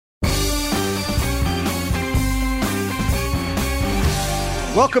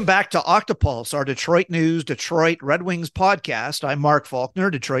Welcome back to Octopulse, our Detroit News, Detroit Red Wings podcast. I'm Mark Faulkner,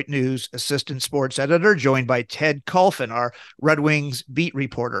 Detroit News assistant sports editor, joined by Ted Kulfan, our Red Wings beat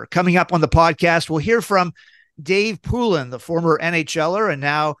reporter. Coming up on the podcast, we'll hear from Dave Poulin, the former NHLer and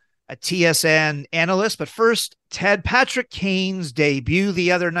now a TSN analyst. But first, Ted, Patrick Kane's debut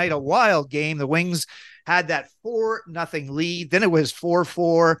the other night, a wild game. The Wings had that 4-0 lead. Then it was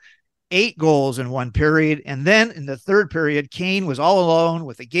 4-4. 8 goals in one period. And then in the third period, Kane was all alone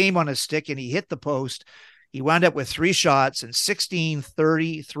with a game on his stick and he hit the post. He wound up with 3 shots and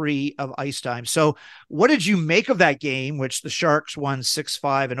 16:33 of ice time. So what did you make of that game, which the Sharks won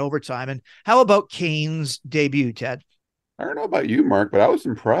 6-5 in overtime? And how about Kane's debut, Ted? I don't know about you, Mark, but I was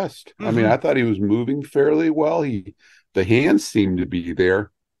impressed. I mean, I thought he was moving fairly well. The hands seemed to be there.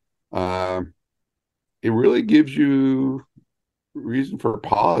 It really gives you reason for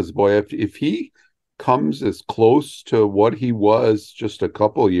pause, boy. If he comes as close to what he was just a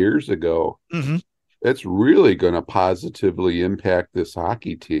couple years ago, it's really going to positively impact this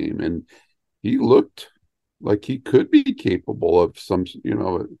hockey team. And he looked like he could be capable of some,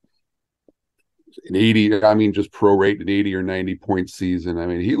 an 80, I mean, just prorate an 80 or 90 point season. I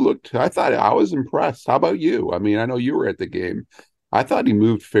mean, I thought I was impressed. How about you? I mean, I know you were at the game. I thought he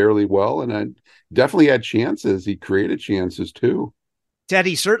moved fairly well, and I definitely had chances. He created chances too. Ted,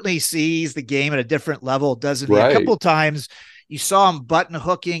 he certainly sees the game at a different level, doesn't he? Right. A couple of times you saw him button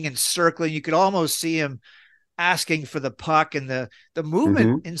hooking and circling. You could almost see him asking for the puck and the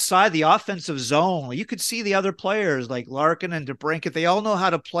movement inside the offensive zone. You could see the other players like Larkin and DeBrincat. They all know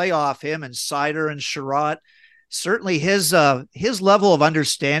how to play off him, and Sider and Sherratt. Certainly his level of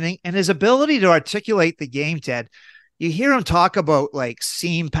understanding and his ability to articulate the game, Ted. You hear him talk about like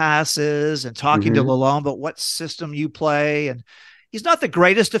seam passes and talking to Lalonde about what system you play. And he's not the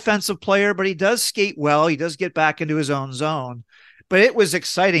greatest defensive player, but he does skate well. He does get back into his own zone. But it was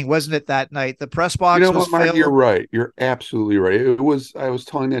exciting, wasn't it, that night? The press box was Mark, filled. you're right. You're absolutely right. I was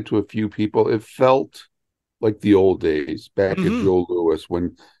telling that to a few people. It felt like the old days back at Joe Louis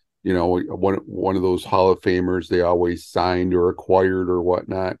when, one of those Hall of Famers they always signed or acquired or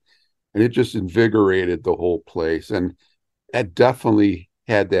whatnot. And it just invigorated the whole place. And I definitely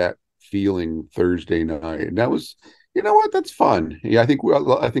had that feeling Thursday night. And that was, you know what, that's fun. Yeah, I think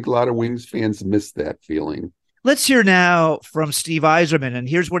a lot of Wings fans miss that feeling. Let's hear now from Steve Yzerman. And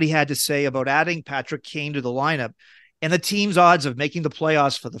here's what he had to say about adding Patrick Kane to the lineup and the team's odds of making the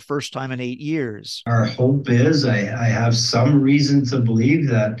playoffs for the first time in 8 years. Our hope is, I have some reason to believe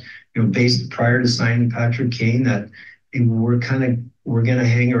that, based prior to signing Patrick Kane, that we're going to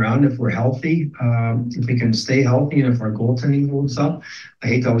hang around if we're healthy, if we can stay healthy, and if our goaltending holds up. I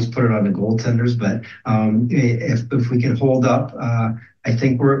hate to always put it on the goaltenders, but if we can hold up, I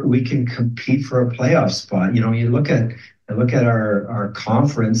think we can compete for a playoff spot. You look at our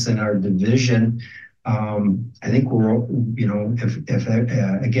conference and our division. I think we're, if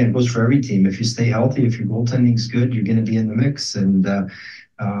again, it goes for every team. If you stay healthy, if your goaltending's good, you're going to be in the mix. And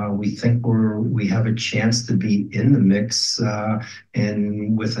we think we have a chance to be in the mix,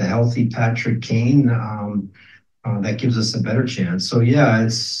 and with a healthy Patrick Kane, that gives us a better chance. So yeah,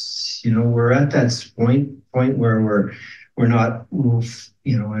 it's we're at that point where we're not,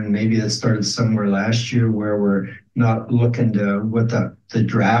 and maybe that started somewhere last year where we're not looking to what the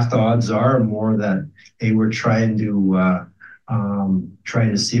draft odds are, more that hey, we're trying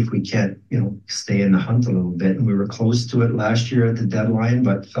to see if we can't, stay in the hunt a little bit. And we were close to it last year at the deadline,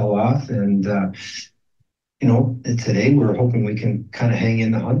 but fell off. And, today we're hoping we can kind of hang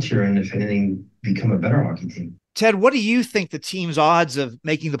in the hunt here and, if anything, become a better hockey team. Ted, what do you think the team's odds of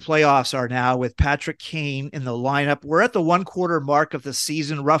making the playoffs are now with Patrick Kane in the lineup? We're at the 1/4 mark of the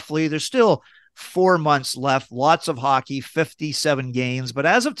season, roughly. There's still 4 months left, lots of hockey, 57 games. But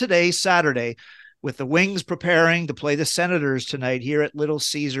as of today, Saturday, with the Wings preparing to play the Senators tonight here at Little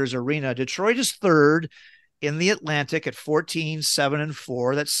Caesars Arena, Detroit is third in the Atlantic at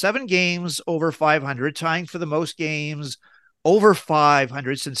 14-7-4. That's 7 games over 500, tying for the most games over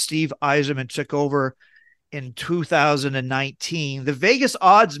 500 since Steve Yzerman took over in 2019. The Vegas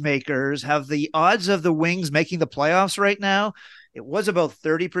odds makers have the odds of the Wings making the playoffs right now. It was about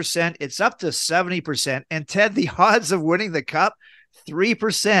 30%. It's up to 70%. And Ted, the odds of winning the Cup,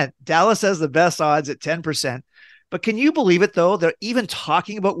 3%. Dallas has the best odds at 10%. But can you believe it, though? They're even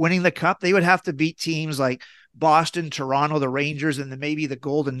talking about winning the Cup. They would have to beat teams like Boston, Toronto, the Rangers, and then maybe the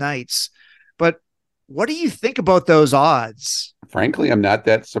Golden Knights. But what do you think about those odds? Frankly, I'm not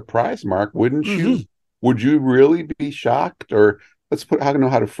that surprised, Mark. Wouldn't you? Would you really be shocked? Or I don't know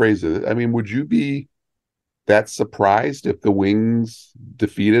how to phrase it. I mean, would you be that surprised if the Wings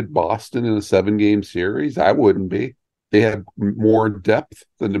defeated Boston in a 7-game series? I wouldn't be. they have more depth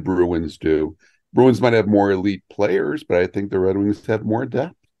than the Bruins do. Bruins might have more elite players, but I think the Red Wings have more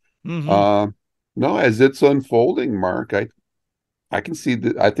depth. Mm-hmm. No, as it's unfolding, Mark, I can see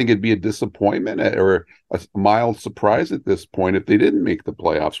that. I think it'd be a disappointment or a mild surprise at this point if they didn't make the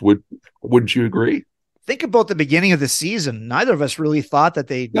playoffs. Wouldn't you agree? Think about the beginning of the season. Neither of us really thought that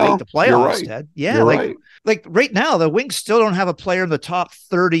they'd make No, the you're playoffs, right. Ted. Yeah, You're right. like right now, the Wings still don't have a player in the top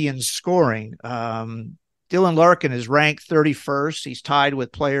 30 in scoring. Dylan Larkin is ranked 31st. He's tied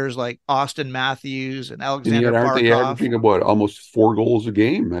with players like Austin Matthews and And yet, Alexander aren't they Barkov. averaging about almost 4 goals a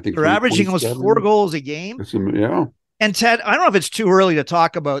game? I think They're averaging almost 4 3.7. goals a game. Yeah. And Ted, I don't know if it's too early to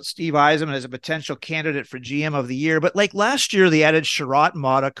talk about Steve Yzerman as a potential candidate for GM of the year, but like last year, they added Sherratt,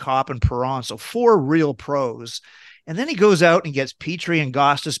 Mata, Kopp, and Perron, so 4 real pros. And then he goes out and gets Petrie and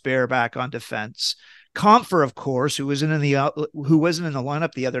Gostisbehere back on defense. Comfer, of course, who wasn't in the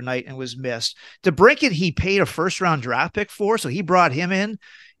lineup the other night and was missed. DeBrincat, he paid a first-round draft pick for, so he brought him in.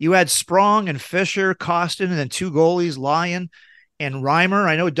 You had Sprong and Fisher, Costin, and then 2 goalies, Lyon and Reimer.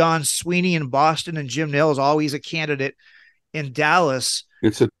 I know Don Sweeney in Boston and Jim Nill is always a candidate in Dallas.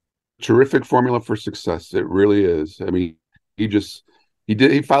 It's a terrific formula for success. It really is. I mean,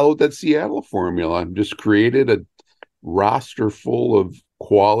 he followed that Seattle formula and just created a roster full of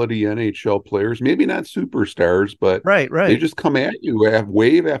quality NHL players, maybe not superstars, but right. They just come at you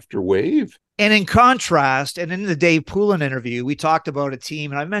wave after wave. And in contrast, and in the Dave Poulin interview, we talked about a team,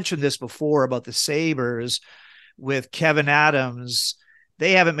 and I mentioned this before about the Sabres with Kevin Adams.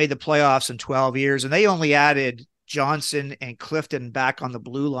 They haven't made the playoffs in 12 years, and they only added Johnson and Clifton back on the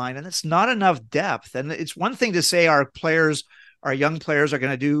blue line, and it's not enough depth. And it's one thing to say our young players are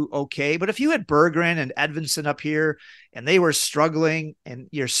going to do okay, but if you had Berggren and Edvinsson up here and they were struggling and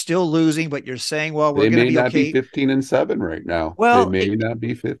you're still losing, but you're saying, well, we're going to be okay. They may not be 15-7 right now. Well, they may not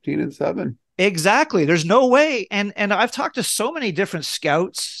be 15-7. Exactly. There's no way. And I've talked to so many different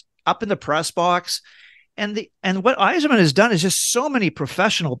scouts up in the press box, and what Yzerman has done is just so many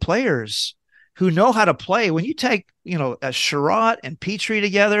professional players who know how to play. When you take, a Sherratt and Petrie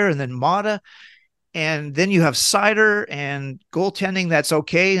together and then Mata, and then you have Seider and goaltending that's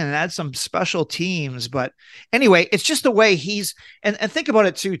okay, and add some special teams. But anyway, it's just the way and think about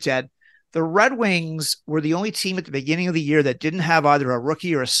it too, Ted. The Red Wings were the only team at the beginning of the year that didn't have either a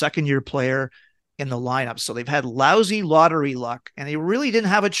rookie or a second-year player in the lineup. So they've had lousy lottery luck, and they really didn't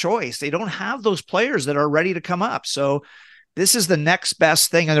have a choice. They don't have those players that are ready to come up. So this is the next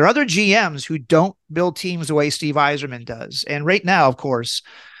best thing. And there are other GMs who don't build teams the way Steve Yzerman does. And right now, of course,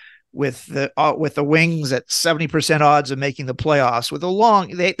 with the Wings at 70% odds of making the playoffs, with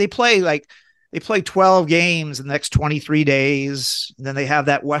they play 12 games in the next 23 days. And then they have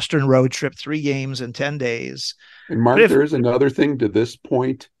that Western road trip, 3 games in 10 days. And Mark, there's another thing to this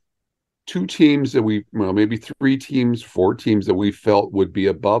point. 2 teams that maybe 3 teams, 4 teams that we felt would be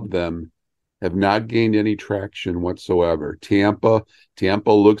above them have not gained any traction whatsoever. Tampa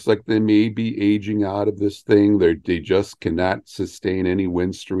looks like they may be aging out of this thing. They just cannot sustain any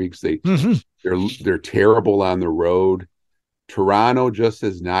win streaks. They're terrible on the road. Toronto just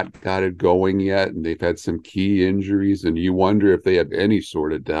has not got it going yet, and they've had some key injuries, and you wonder if they have any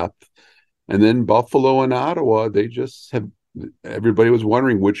sort of depth. And then Buffalo and Ottawa, they just have. Everybody was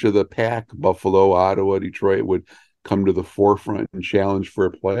wondering which of the pack, Buffalo, Ottawa, Detroit, would come to the forefront and challenge for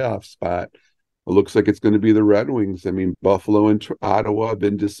a playoff spot. It looks like it's going to be the Red Wings. I mean, Buffalo and Ottawa have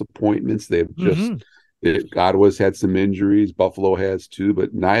been disappointments. They've Ottawa's had some injuries. Buffalo has too,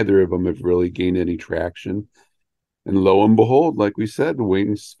 but neither of them have really gained any traction. And lo and behold, like we said, the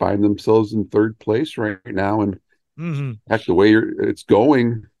Wings find themselves in 3rd place right now. And heck, the way it's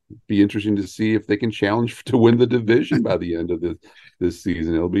going, be interesting to see if they can challenge to win the division by the end of this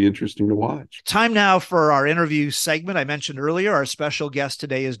season. It'll be interesting to watch. Time now for our interview segment. I mentioned earlier, our special guest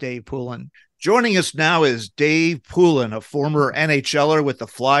today is Dave Poulin. Joining us now is Dave Poulin, a former NHLer with the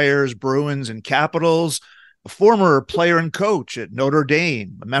Flyers, Bruins, and Capitals, a former player and coach at Notre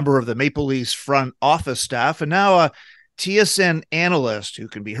Dame, a member of the Maple Leafs front office staff, and now a TSN analyst who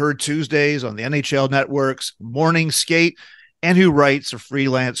can be heard Tuesdays on the NHL Network's Morning Skate, and who writes a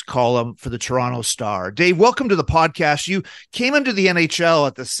freelance column for the Toronto Star. Dave, welcome to the podcast. You came into the NHL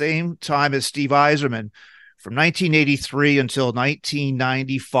at the same time as Steve Yzerman, from 1983 until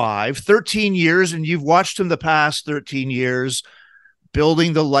 1995, 13 years, and you've watched him the past 13 years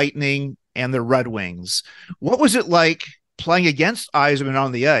building the Lightning and the Red Wings. What was it like playing against Yzerman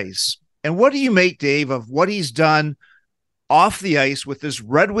on the ice? And what do you make, Dave, of what he's done off the ice with this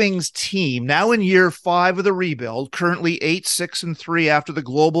Red Wings team, now in year 5 of the rebuild, currently 8-6-3 after the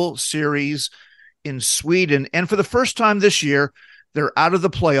Global Series in Sweden, and for the first time this year, They're out of the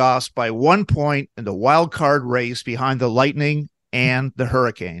playoffs by 1 point in the wild card race behind the Lightning and the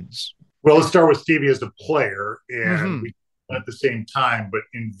Hurricanes. Well, let's start with Stevie as a player, and we at the same time, but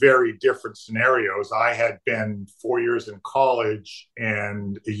in very different scenarios. I had been 4 years in college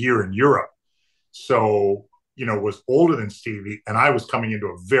and a year in Europe. So, was older than Stevie, and I was coming into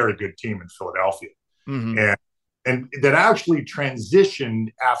a very good team in Philadelphia. And that actually transitioned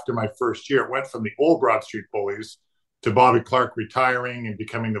after my first year. It went from the old Broad Street Bullies to Bobby Clarke retiring and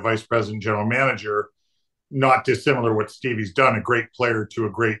becoming the vice president general manager, not dissimilar what Stevie's done, a great player to a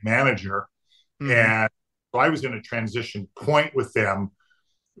great manager. And so I was in a transition point with them,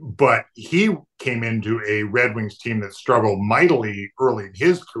 but he came into a Red Wings team that struggled mightily early in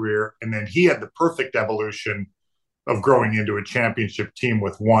his career. And then he had the perfect evolution of growing into a championship team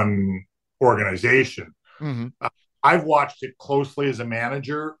with one organization. I've watched it closely as a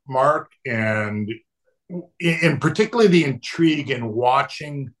manager, Mark, and in particularly the intrigue in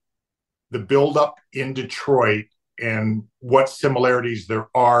watching the buildup in Detroit and what similarities there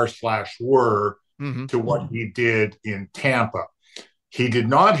are/were to what he did in Tampa. He did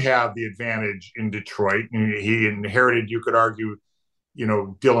not have the advantage in Detroit. He inherited, you could argue,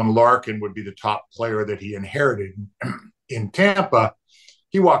 Dylan Larkin would be the top player that he inherited. In Tampa,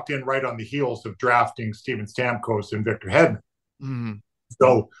 he walked in right on the heels of drafting Steven Stamkos and Victor Hedman.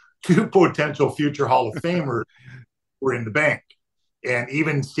 So 2 potential future Hall of Famers were in the bank. And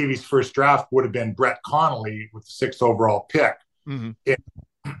even Stevie's first draft would have been Brett Connolly with the 6th overall pick.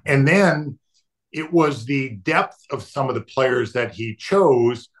 And then it was the depth of some of the players that he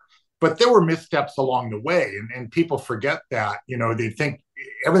chose, but there were missteps along the way. And people forget that. They think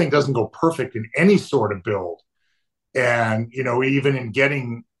everything doesn't go perfect in any sort of build. And, even in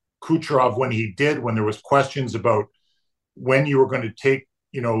getting Kucherov when he did, when there was questions about when you were going to take,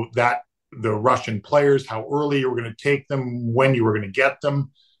 the Russian players, how early you were going to take them, when you were going to get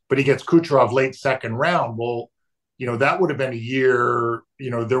them. But he gets Kucherov late second round. Well, that would have been a year,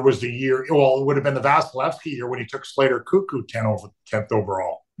 there was a year, it would have been the Vasilevsky year when he took Slater Cuckoo 10th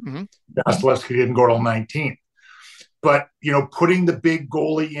overall. Vasilevsky didn't go till 19th. But, putting the big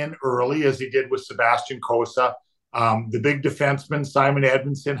goalie in early, as he did with Sebastian Cossa, the big defenseman, Simon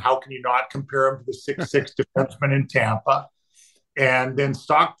Edmondson, how can you not compare him to the 6'6" defenseman in Tampa? And then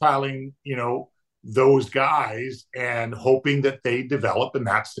stockpiling, those guys and hoping that they develop. And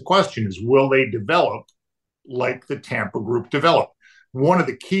that's the question is, will they develop like the Tampa group developed? One of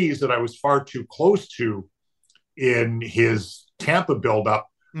the keys that I was far too close to in his Tampa buildup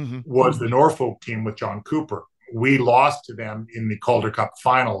was the Norfolk team with John Cooper. We lost to them in the Calder Cup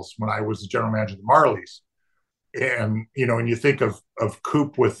finals when I was the general manager of the Marlies. And, when you think of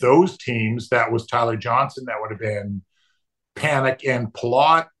Coop with those teams, that was Tyler Johnson, that would have been Panik and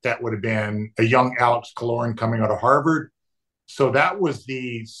Palat, that would have been a young Alex Killorn coming out of Harvard. So that was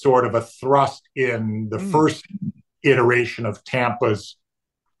the sort of a thrust in the first iteration of Tampa's,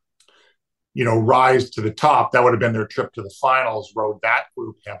 rise to the top. That would have been their trip to the finals, rode that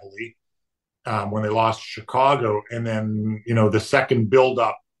group heavily when they lost to Chicago. And then, the second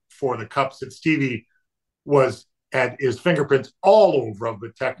buildup for the Cups that Stevie had his fingerprints all over,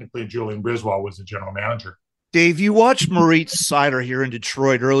 but technically Julian Griswold was the general manager. Dave, you watched Moritz Seider here in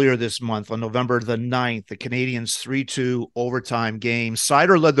Detroit earlier this month on November the 9th, the Canadiens 3-2 overtime game.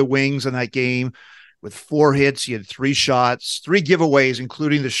 Seider led the Wings in that game with 4 hits. He had 3 shots, 3 giveaways,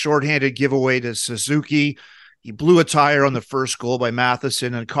 including the shorthanded giveaway to Suzuki. He blew a tire on the first goal by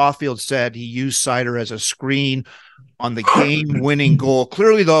Matheson, and Caulfield said he used Seider as a screen on the game-winning goal.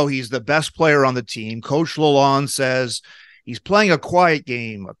 Clearly, though, he's the best player on the team. Coach Lalonde says he's playing a quiet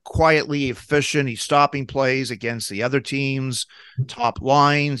game, quietly efficient. He's stopping plays against the other teams' top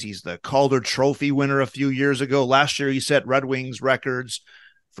lines. He's the Calder Trophy winner a few years ago. Last year, he set Red Wings records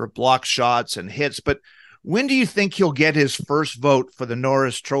for block shots and hits. But when do you think he'll get his first vote for the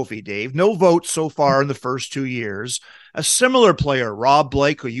Norris Trophy, Dave? No votes so far in the first 2 years. A similar player, Rob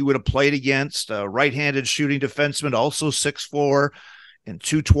Blake, who you would have played against, a right-handed shooting defenseman, also 6'4" and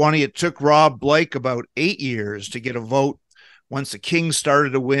 220. It took Rob Blake about 8 years to get a vote once the Kings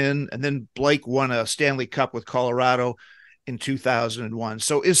started to win, and then Blake won a Stanley Cup with Colorado in 2001.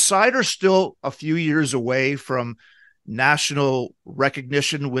 So is Seider still a few years away from national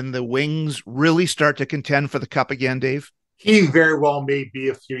recognition when the Wings really start to contend for the Cup again, Dave? He very well may be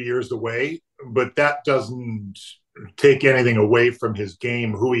a few years away, but that doesn't take anything away from his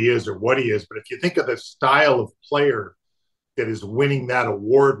game, who he is or what he is. But if you think of the style of player that is winning that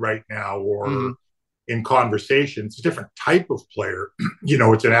award right now, or in conversation, it's a different type of player.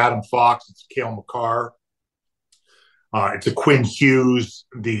 It's an Adam Fox, it's Cale Makar, it's a Quinn Hughes,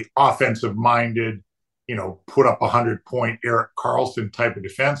 the offensive-minded, put up 100-point Erik Karlsson type of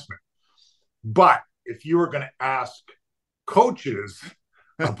defenseman. But if you were going to ask coaches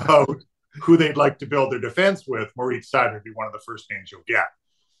about who they'd like to build their defense with, Moritz Seider would be one of the first names you'll get.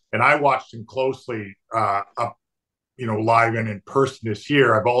 And I watched him closely up, live and in person this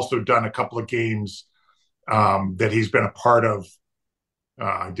year. I've also done a couple of games that he's been a part of.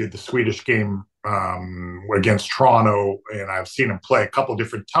 I did the Swedish game against Toronto, and I've seen him play a couple of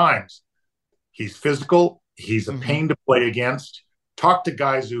different times. He's physical. He's a pain to play against. Talk to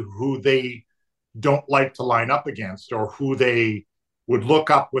guys who they don't like to line up against, or who they would look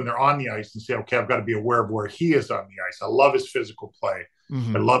up when they're on the ice and say, okay, I've got to be aware of where he is on the ice. I love his physical play.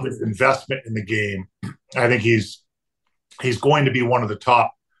 I love his investment in the game. I think he's going to be one of the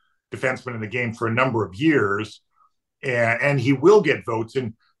top defensemen in the game for a number of years, and he will get votes.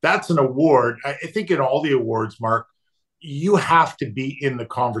 And that's an award. I think in all the awards, Mark, you have to be in the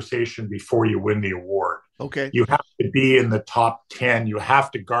conversation before you win the award. Okay. You have to be in the top 10. You have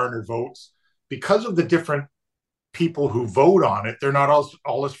to garner votes. Because of the different people who vote on it, they're not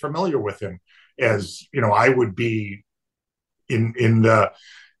all as familiar with him as, I would be. In the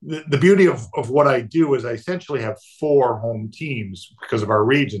beauty of what I do is I essentially have 4 home teams because of our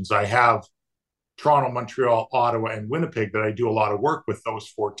regions. I have Toronto, Montreal, Ottawa, and Winnipeg that I do a lot of work with those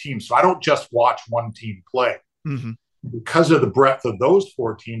 4 teams. So I don't just watch one team play. Because of the breadth of those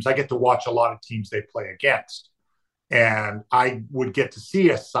 4 teams, I get to watch a lot of teams they play against. And I would get to see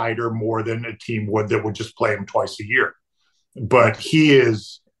a Seider more than a team that would just play him twice a year. But he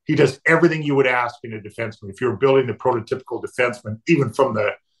does everything you would ask in a defenseman. If you're building the prototypical defenseman, even from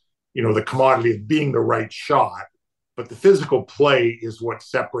the commodity of being the right shot, but the physical play is what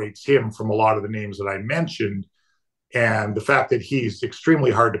separates him from a lot of the names that I mentioned. And the fact that he's extremely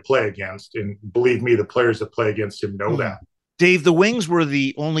hard to play against, and believe me, the players that play against him know that. Dave, the Wings were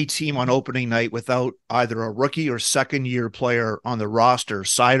the only team on opening night without either a rookie or second-year player on the roster.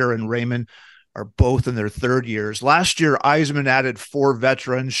 Seider and Raymond are both in their third years. Last year, Yzerman added 4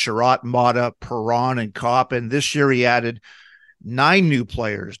 veterans, Sherratt, Mata, Perron, and Kopp. And this year he added 9 new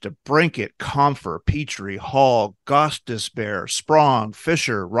players: DeBrincat, Comfer, Petrie, Hall, Gostisbehere, Sprong,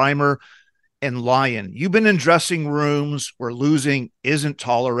 Fisher, Reimer, and Lyon. You've been in dressing rooms where losing isn't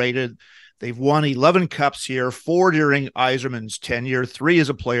tolerated. They've won 11 cups here, 4 during Yzerman's tenure, 3 as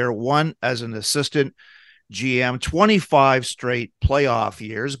a player, 1 as an assistant GM, 25 straight playoff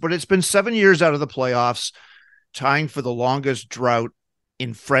years, but it's been 7 years out of the playoffs, tying for the longest drought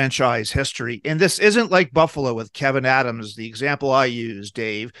in franchise history. And this isn't like Buffalo with Kevin Adams, the example I use,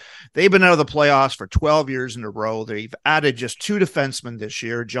 Dave. They've been out of the playoffs for 12 years in a row. They've added just 2 defensemen this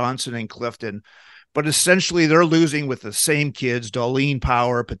year, Johnson and Clifton. But essentially, they're losing with the same kids: Darlene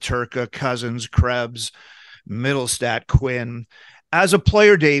Power, Peterka, Cousins, Krebs, Middlestat, Quinn. As a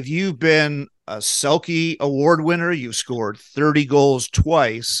player, Dave, you've been a Selke Award winner. You've scored 30 goals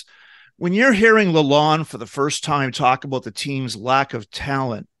twice. When you're hearing Lalonde for the first time talk about the team's lack of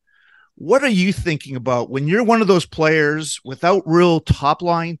talent, what are you thinking about when you're one of those players without real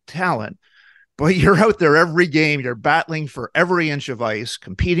top-line talent, but you're out there every game, you're battling for every inch of ice,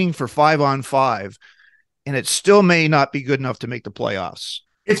 competing for 5-on-5, and it still may not be good enough to make the playoffs?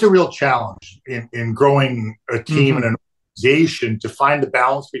 It's a real challenge in growing a team and an organization to find the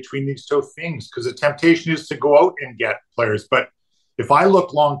balance between these 2 things, because the temptation is to go out and get players. But if I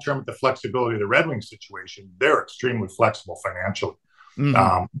look long-term at the flexibility of the Red Wings situation, they're extremely flexible financially.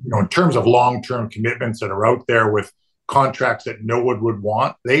 In terms of long-term commitments that are out there with contracts that no one would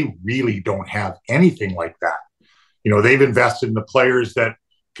want, they really don't have anything like that. They've invested in the players that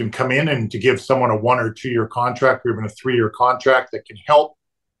can come in and to give someone a 1 or 2 year contract, or even a 3-year contract that can help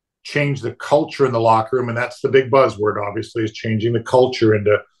change the culture in the locker room. And that's the big buzzword, obviously, is changing the culture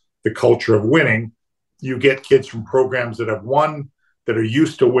into the culture of winning. You get kids from programs that have won, that are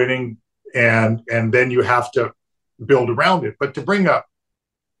used to winning, and then you have to build around it. But to bring up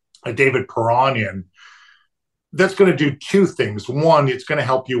a David Perron in, that's going to do 2 things. One, it's going to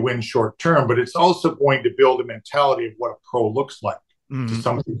help you win short term, but it's also going to build a mentality of what a pro looks like to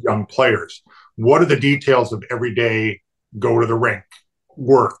some of these young players. What are the details of every day? Go to the rink,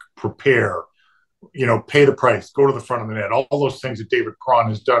 work, prepare, pay the price, go to the front of the net, all those things that David Perron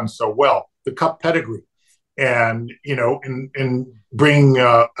has done so well. The cup pedigree. And, and bring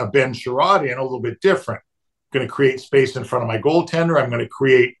a Ben Sherratt in a little bit different. I'm going to create space in front of my goaltender. I'm going to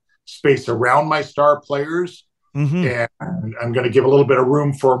create space around my star players. And I'm going to give a little bit of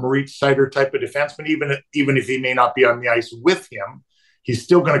room for a Moritz Seider type of defenseman, even if he may not be on the ice with him. He's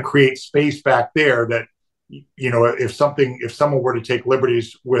still going to create space back there that, if someone were to take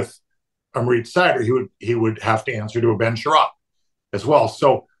liberties with a Moritz Seider, he would have to answer to a Ben Sherratt as well.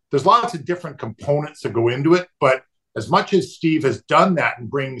 So there's lots of different components that go into it. But as much as Steve has done that and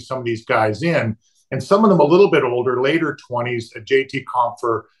bringing some of these guys in, and some of them a little bit older, later 20s, JT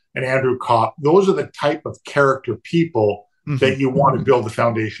Compher and Andrew Kopp, those are the type of character people that you want to build the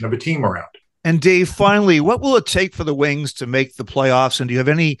foundation of a team around. And Dave, finally, what will it take for the Wings to make the playoffs? And do you have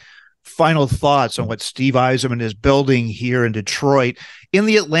any final thoughts on what Steve Yzerman is building here in Detroit? In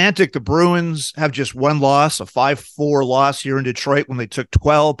the Atlantic, the Bruins have just one loss, a 5-4 loss here in Detroit when they took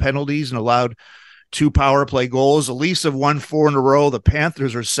 12 penalties and allowed 2 power play goals. The Leafs have won 4 in a row. The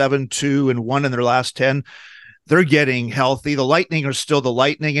Panthers are 7-2-1 in their last 10. They're getting healthy. The Lightning are still the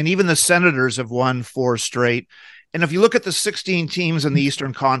Lightning, and even the Senators have won 4 straight. And if you look at the 16 teams in the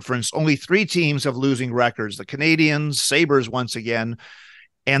Eastern Conference, only 3 teams have losing records: the Canadiens, Sabres once again,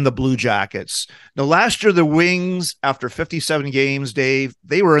 and the Blue Jackets. Now, last year, the Wings, after 57 games, Dave,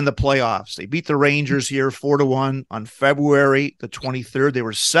 they were in the playoffs. They beat the Rangers here 4-1 on February the 23rd. They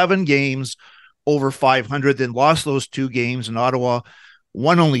were 7 games over 500, then lost those 2 games in Ottawa,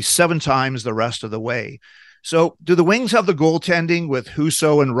 won only 7 times the rest of the way. So do the Wings have the goaltending with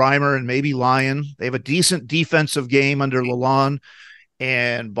Husso and Reimer and maybe Lyon? They have a decent defensive game under Lalonde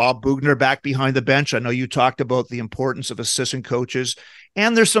and Bob Bugner back behind the bench. I know you talked about the importance of assistant coaches,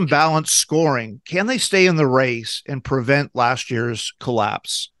 and there's some balanced scoring. Can they stay in the race and prevent last year's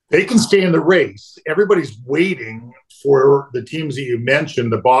collapse? They can stay in the race. Everybody's waiting for the teams that you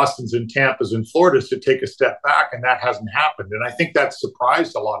mentioned, the Bostons and Tampas and Floridas, to take a step back, and that hasn't happened. And I think that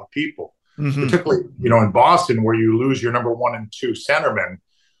surprised a lot of people. Particularly, in Boston, where you lose your number 1 and 2 centermen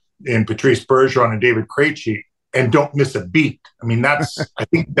in Patrice Bergeron and David Krejci and don't miss a beat. I mean, I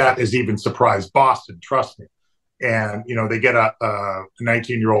think that has even surprised Boston, trust me. And, they get a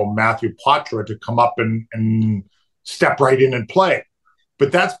 19-year-old Matthew Poitras to come up and step right in and play.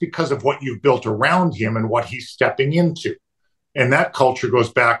 But that's because of what you've built around him and what he's stepping into. And that culture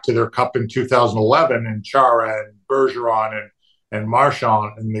goes back to their cup in 2011 and Chara and Bergeron and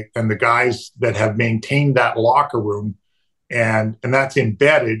Marchand and the guys that have maintained that locker room, and that's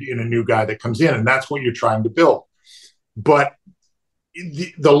embedded in a new guy that comes in, and that's what you're trying to build. But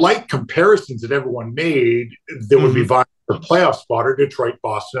the light comparisons that everyone made that would be vying for playoff spot are Detroit,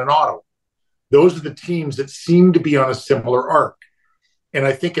 Boston, and Ottawa. Those are the teams that seem to be on a similar arc. And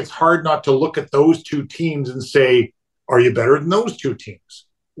I think it's hard not to look at those 2 teams and say, are you better than those 2 teams?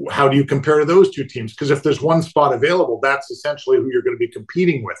 How do you compare to those 2 teams? Because if there's one spot available, that's essentially who you're going to be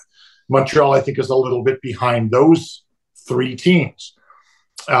competing with. Montreal, I think, is a little bit behind those 3 teams.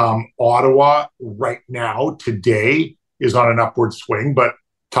 Ottawa, right now, today, is on an upward swing, but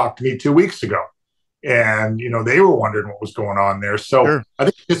talked to me 2 weeks ago. And, they were wondering what was going on there. So sure. I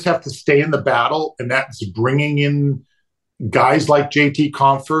think you just have to stay in the battle, and that's bringing in guys like JT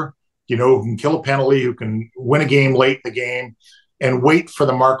Compher, who can kill a penalty, who can win a game late in the game, and wait for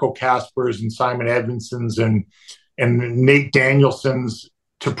the Marco Kaspers and Simon Edmondsons and Nate Danielsons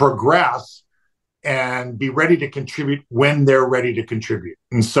to progress and be ready to contribute when they're ready to contribute.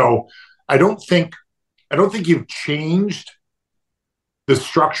 And so I don't think you've changed the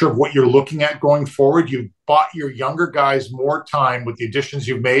structure of what you're looking at going forward. You've bought your younger guys more time with the additions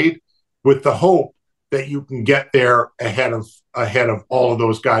you've made, with the hope that you can get there ahead of all of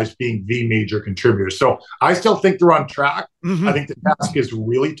those guys being the major contributors. So I still think they're on track. I think the task is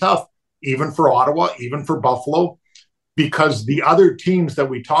really tough, even for Ottawa, even for Buffalo, because the other teams that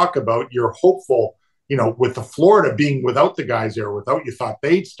we talk about, you're hopeful, with the Florida being without the guys there, you thought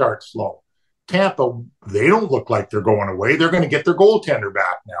they'd start slow. Tampa, they don't look like they're going away. They're going to get their goaltender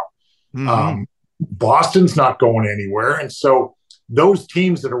back now. Boston's not going anywhere. And so those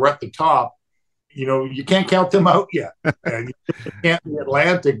teams that are at the top, you can't count them out yet. And you can't be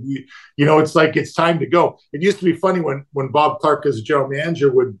Atlantic. It's like it's time to go. It used to be funny when Bob Clark, as a general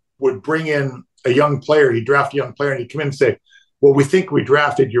manager, would bring in a young player. He'd draft a young player, and he'd come in and say, well, we think we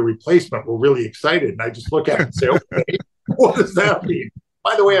drafted your replacement. We're really excited. And I just look at it and say, okay, what does that mean?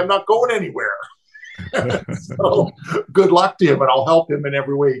 By the way, I'm not going anywhere. So good luck to him, and I'll help him in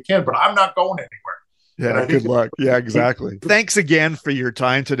every way he can, but I'm not going anywhere. Yeah, good luck. Yeah, exactly. Thanks again for your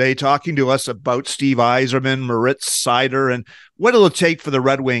time today, talking to us about Steve Yzerman, Moritz Seider, and what it'll take for the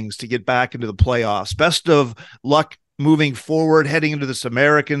Red Wings to get back into the playoffs. Best of luck moving forward, heading into this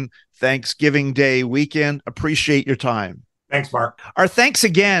American Thanksgiving Day weekend. Appreciate your time. Thanks, Mark. Our thanks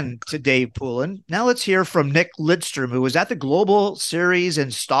again to Dave Poulin. Now let's hear from Nick Lidstrom, who was at the Global Series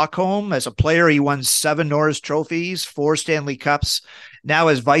in Stockholm. As a player, he won 7 Norris trophies, 4 Stanley Cups. Now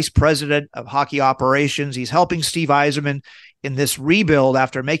as vice president of hockey operations, he's helping Steve Yzerman in this rebuild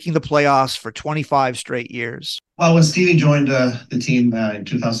after making the playoffs for 25 straight years? Well, when Stevie joined the team in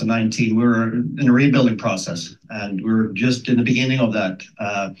 2019, we were in a rebuilding process, and we were just in the beginning of that.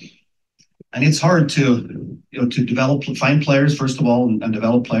 And it's hard to find players, first of all, and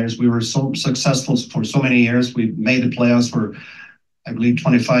develop players. We were so successful for so many years. We made the playoffs for, I believe,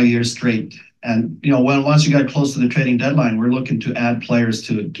 25 years straight. And, once you got close to the trading deadline, we're looking to add players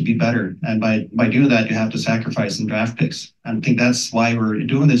to be better. And by doing that, you have to sacrifice some draft picks. And I think that's why we're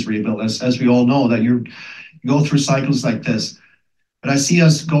doing this rebuild. As we all know, that you go through cycles like this. But I see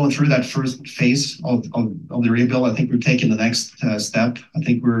us going through that first phase of the rebuild. I think we're taking the next step. I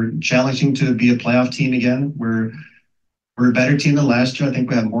think we're challenging to be a playoff team again. We're a better team than last year. I think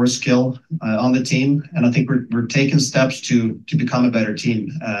we have more skill on the team, and I think we're taking steps to become a better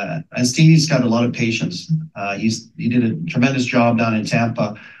team. And Stevie's got a lot of patience. He did a tremendous job down in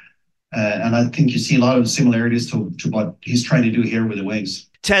Tampa, and I think you see a lot of similarities to what he's trying to do here with the Wings.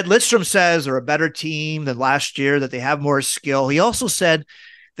 Ted, Lidstrom says they're a better team than last year, that they have more skill. He also said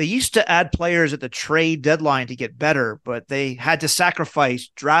they used to add players at the trade deadline to get better, but they had to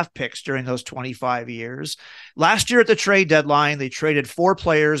sacrifice draft picks during those 25 years. Last year at the trade deadline, they traded 4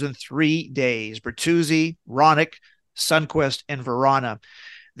 players in 3 days: Bertuzzi, Ronick, Sundqvist, and Verana.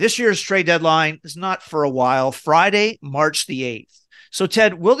 This year's trade deadline is not for a while, Friday, March the 8th. So,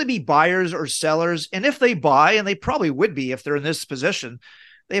 Ted, will they be buyers or sellers? And if they buy, and they probably would be if they're in this position,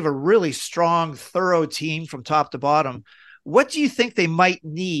 they have a really strong, thorough team from top to bottom. What do you think they might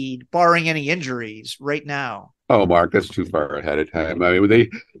need, barring any injuries, right now? Oh, Mark, that's too far ahead of time. I mean,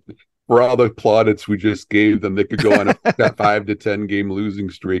 for all the plaudits we just gave them, they could go on a 5 to 10 game losing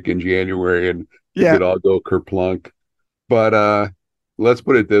streak in January and it could all go kerplunk. But let's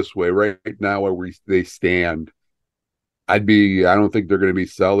put it this way: right now, where they stand, I don't think they're going to be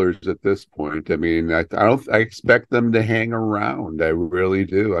sellers at this point. I mean, I expect them to hang around. I really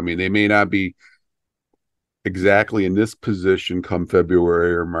do. I mean, they may not be exactly in this position come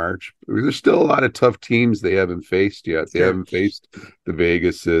February or March. There's still a lot of tough teams they haven't faced yet. They haven't faced the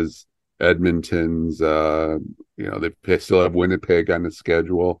Vegases, Edmontons. They still have Winnipeg on the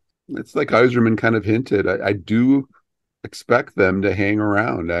schedule. It's like Yzerman kind of hinted. I do expect them to hang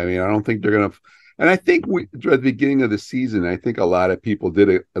around. I mean, I don't think they're going to. And I think at the beginning of the season, I think a lot of people did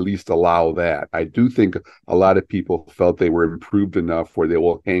at least allow that. I do think a lot of people felt they were improved enough where they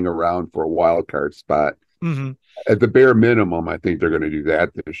will hang around for a wild card spot. Mm-hmm. At the bare minimum, I think they're going to do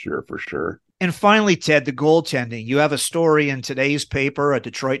that this year for sure. And finally, Ted, the goaltending. You have a story in today's paper at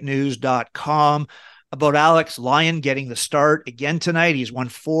DetroitNews.com about Alex Lyon getting the start again tonight. He's won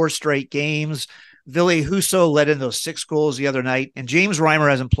 4 straight games. Ville Husso led in those 6 goals the other night, and James Reimer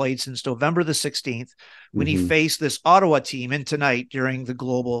hasn't played since November the 16th when he faced this Ottawa team in tonight during the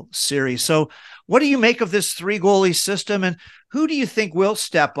Global Series. So what do you make of this 3-goalie system, and who do you think will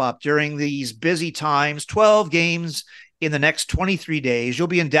step up during these busy times? 12 games in the next 23 days. You'll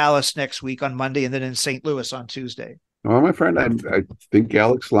be in Dallas next week on Monday and then in St. Louis on Tuesday. Well, my friend, I think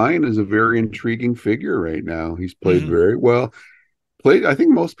Alex Lyon is a very intriguing figure right now. He's played very well. I think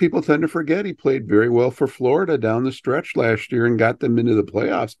most people tend to forget he played very well for Florida down the stretch last year and got them into the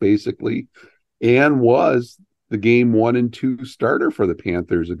playoffs basically, and was the game 1 and 2 starter for the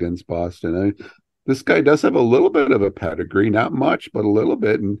Panthers against Boston. This guy does have a little bit of a pedigree, not much, but a little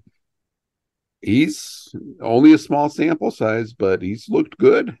bit. And he's only a small sample size, but he's looked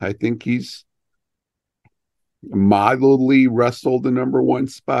good. I think he's mildly wrestled the number 1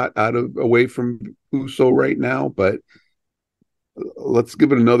 spot away from Husso right now, but let's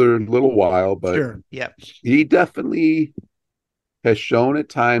give it another little while. But sure. Yeah, he definitely has shown at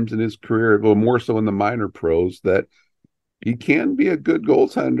times in his career, a little more so in the minor pros, that he can be a good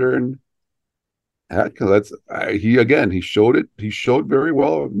goaltender. And he showed it. He showed very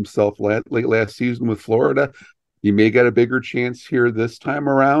well of himself late last season with Florida. He may get a bigger chance here this time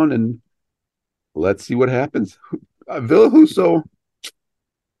around, and let's see what happens. Ville Husso,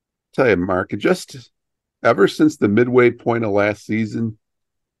 tell you, Mark, ever since the midway point of last season,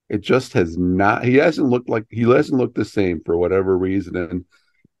 it just has not. He hasn't looked the same for whatever reason. And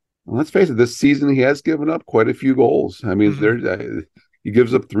let's face it, this season he has given up quite a few goals. I mean, he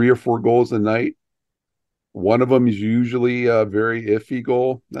gives up 3 or 4 goals a night. One of them is usually a very iffy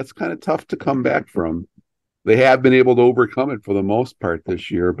goal. That's kind of tough to come back from. They have been able to overcome it for the most part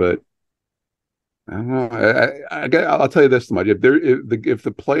this year, but I don't know. I'll tell you this much: if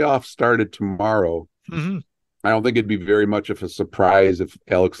the playoffs started tomorrow, I don't think it'd be very much of a surprise if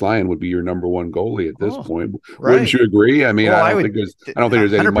Alex Lyon would be your number 1 goalie at this point. Right. Wouldn't you agree? I mean, I don't think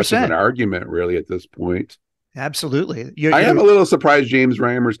there's any much of an argument really at this point. Absolutely. I am a little surprised James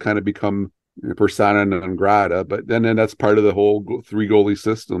Reimer's kind of become persona non grata. But then that's part of the whole 3-goalie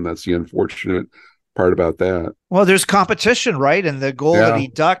system. That's the unfortunate part about that. Well, there's competition, right? And the goal that he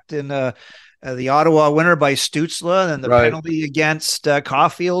ducked in the Ottawa winner by Stützle, and the penalty against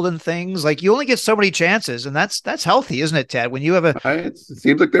Caulfield and things, like, you only get so many chances, and that's healthy, isn't it, Ted? When you have it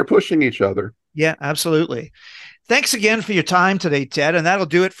seems like they're pushing each other. Yeah, absolutely. Thanks again for your time today, Ted. And that'll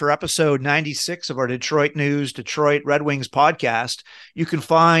do it for episode 96 of our Detroit News, Detroit Red Wings podcast. You can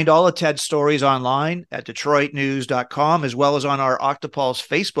find all of Ted's stories online at DetroitNews.com, as well as on our Octopulse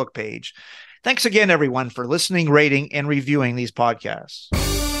Facebook page. Thanks again, everyone, for listening, rating, and reviewing these podcasts.